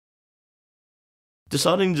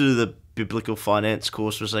Deciding to do the biblical finance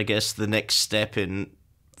course was, I guess, the next step in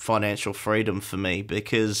financial freedom for me,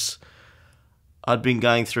 because I'd been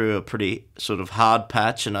going through a pretty sort of hard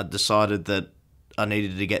patch and I'd decided that I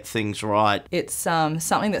needed to get things right. It's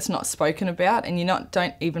something that's not spoken about, and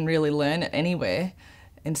don't even really learn it anywhere.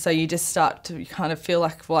 And so you just start to kind of feel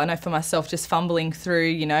like, well, I know for myself, just fumbling through,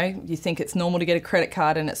 you think it's normal to get a credit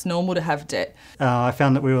card and it's normal to have debt. I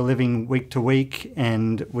found that we were living week to week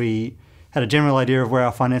and we had a general idea of where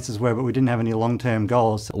our finances were, but we didn't have any long-term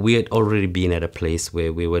goals. We had already been at a place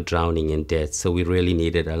where we were drowning in debt, so we really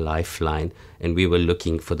needed a lifeline, and we were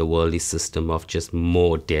looking for the worldly system of just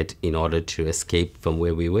more debt in order to escape from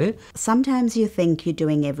where we were. Sometimes you think you're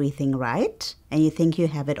doing everything right and you think you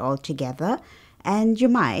have it all together, and you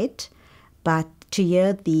might, but to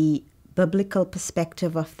hear the biblical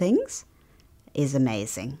perspective of things is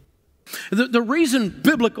amazing. The reason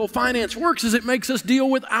biblical finance works is it makes us deal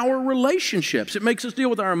with our relationships. It makes us deal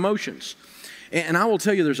with our emotions. And I will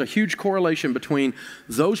tell you, there's a huge correlation between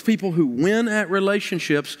those people who win at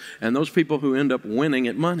relationships and those people who end up winning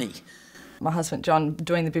at money. My husband John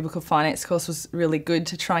doing the biblical finance course was really good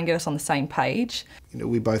to try and get us on the same page.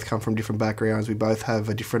 We both come from different backgrounds. We both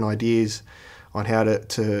have different ideas on how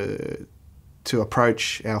to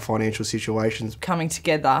approach our financial situations. Coming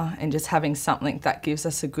together and just having something that gives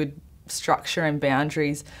us a good structure and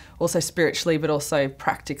boundaries, also spiritually but also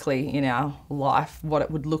practically in our life, what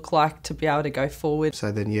it would look like to be able to go forward.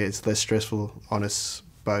 So then, it's less stressful on us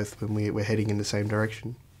both when we're heading in the same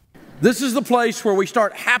direction. This is the place where we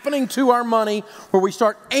start happening to our money, where we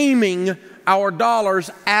start aiming our dollars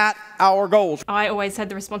at our goals. I always had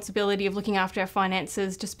the responsibility of looking after our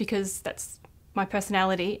finances just because that's my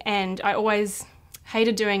personality, and I always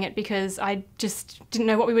hated doing it because I just didn't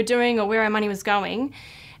know what we were doing or where our money was going.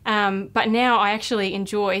 But now I actually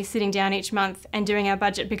enjoy sitting down each month and doing our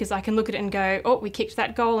budget because I can look at it and go, oh, we kicked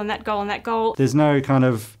that goal and that goal and that goal. There's no kind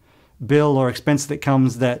of bill or expense that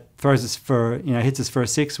comes that throws us hits us for a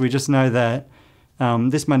six. We just know that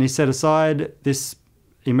this money's set aside, this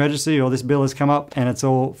emergency or this bill has come up and it's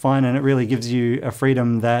all fine, and it really gives you a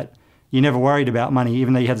freedom that you never worried about money,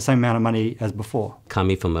 even though you had the same amount of money as before.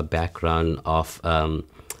 Coming from a background of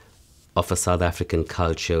a South African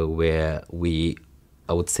culture where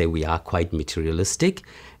I would say we are quite materialistic,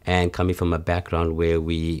 and coming from a background where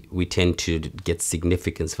we tend to get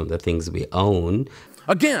significance from the things we own.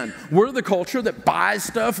 Again, we're the culture that buys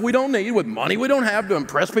stuff we don't need with money we don't have to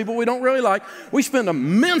impress people we don't really like. We spend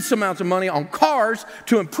immense amounts of money on cars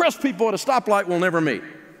to impress people at a stoplight we'll never meet.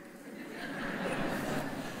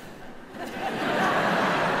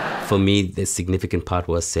 For me, the significant part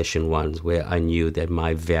was session 1, where I knew that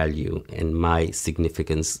my value and my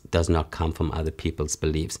significance does not come from other people's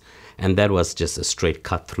beliefs. And that was just a straight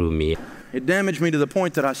cut through me. It damaged me to the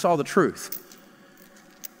point that I saw the truth.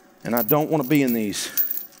 And I don't want to be in these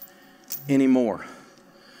anymore.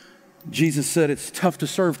 Jesus said it's tough to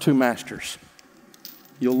serve two masters.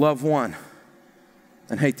 You'll love one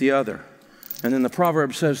and hate the other. And then the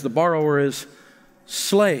proverb says the borrower is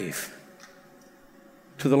slave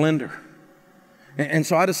to the lender. And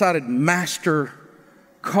so I decided MasterCard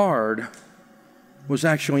was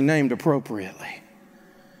actually named appropriately.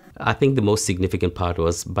 I think the most significant part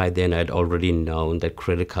was by then I'd already known that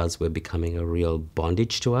credit cards were becoming a real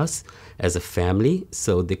bondage to us as a family.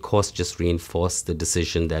 So the course just reinforced the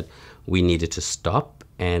decision that we needed to stop.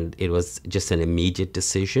 And it was just an immediate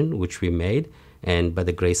decision which we made. And by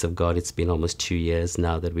the grace of God, it's been almost 2 years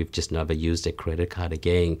now that we've just never used a credit card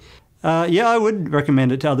again. Yeah, I would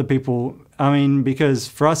recommend it to other people. I mean, because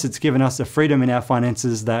for us, it's given us a freedom in our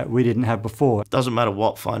finances that we didn't have before. It doesn't matter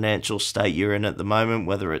what financial state you're in at the moment,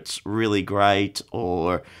 whether it's really great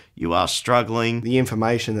or you are struggling. The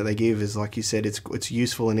information that they give is, like you said, it's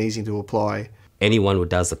useful and easy to apply. Anyone who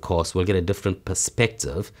does the course will get a different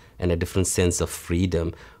perspective and a different sense of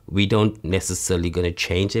freedom. We don't necessarily going to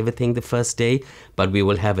change everything the first day, but we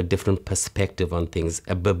will have a different perspective on things,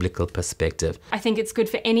 a biblical perspective. I think it's good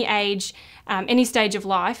for any age, any stage of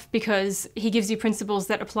life, because he gives you principles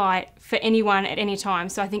that apply for anyone at any time.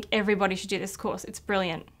 So I think everybody should do this course. It's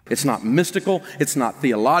brilliant. It's not mystical. It's not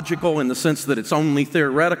theological in the sense that it's only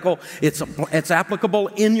theoretical. It's applicable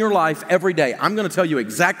in your life every day. I'm going to tell you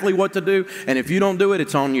exactly what to do, and if you don't do it,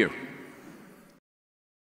 it's on you.